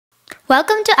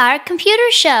Welcome to our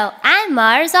computer show. I'm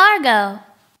Mars Argo.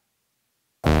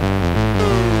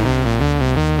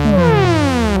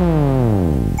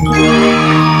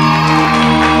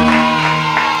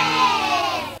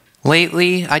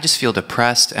 Lately, I just feel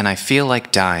depressed and I feel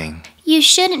like dying. You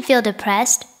shouldn't feel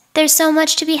depressed. There's so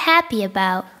much to be happy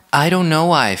about. I don't know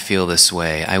why I feel this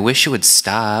way. I wish it would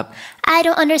stop. I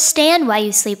don't understand why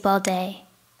you sleep all day.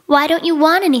 Why don't you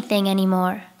want anything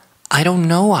anymore? I don't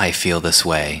know why I feel this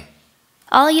way.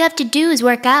 All you have to do is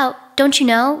work out. Don't you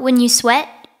know, when you sweat,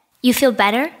 you feel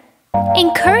better?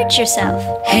 Encourage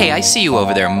yourself. Hey, I see you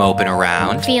over there moping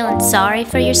around. Feeling sorry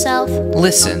for yourself?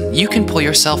 Listen, you can pull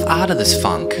yourself out of this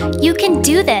funk. You can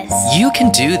do this. You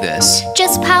can do this.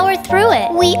 Just power through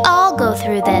it. We all go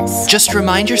through this. Just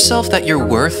remind yourself that you're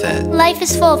worth it. Life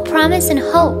is full of promise and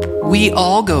hope. We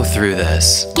all go through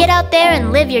this. Get out there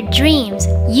and live your dreams.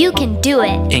 You can do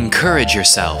it. Encourage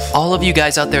yourself. All of you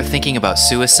guys out there thinking about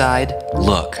suicide,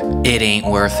 look, it ain't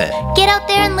worth it. Get out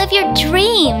there and live your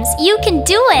dreams. You can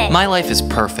do it. My life is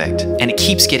perfect, and it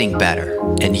keeps getting better.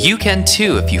 And you can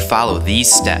too if you follow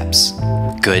these steps.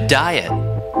 Good diet,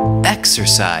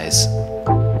 exercise,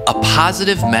 a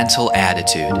positive mental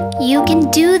attitude. You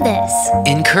can do this.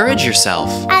 Encourage yourself.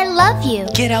 I love you.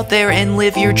 Get out there and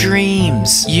live your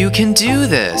dreams. You can do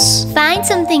this. Find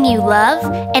something you love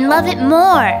and love it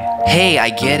more. Hey,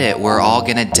 I get it, we're all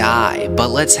gonna die, but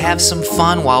let's have some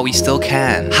fun while we still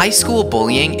can. High school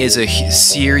bullying is a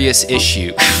serious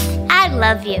issue. I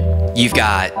love you. You've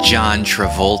got John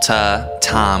Travolta,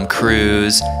 Tom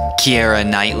Cruise, Keira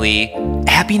Knightley.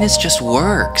 Happiness just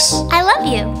works. I love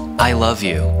you. I love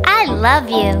you. I love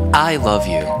you. I love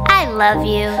you. I love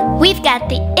you. We've got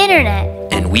the internet.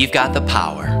 And we've got the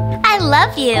power. I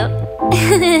love you.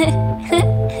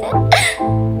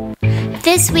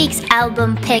 This week's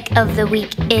album pick of the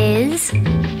week is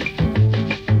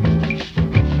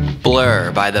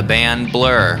Blur by the band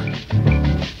Blur.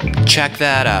 Check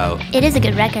that out. It is a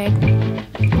good record.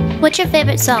 What's your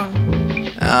favorite song?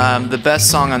 The best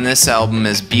song on this album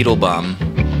is Beetlebum.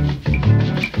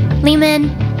 Lehman.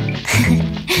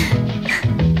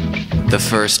 The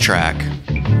first track.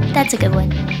 That's a good one.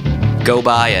 Go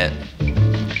buy it.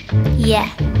 Yeah.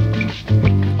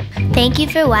 Thank you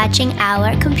for watching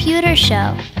our computer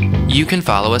show. You can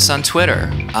follow us on Twitter.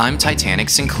 I'm Titanic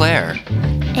Sinclair.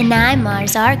 And I'm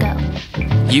Mars Argo.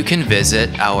 You can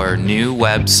visit our new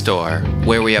web store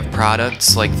where we have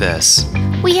products like this.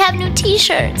 We have new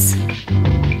t-shirts.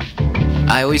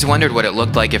 I always wondered what it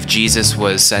looked like if Jesus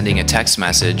was sending a text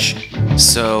message,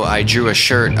 so I drew a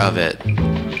shirt of it.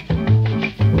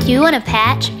 Do you want a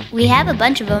patch? We have a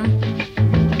bunch of them.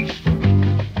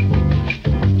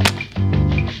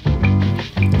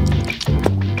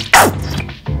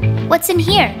 What's in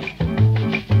here?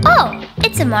 Oh,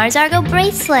 it's a Mars Argo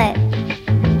bracelet.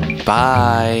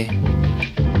 Bye.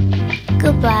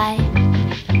 Goodbye.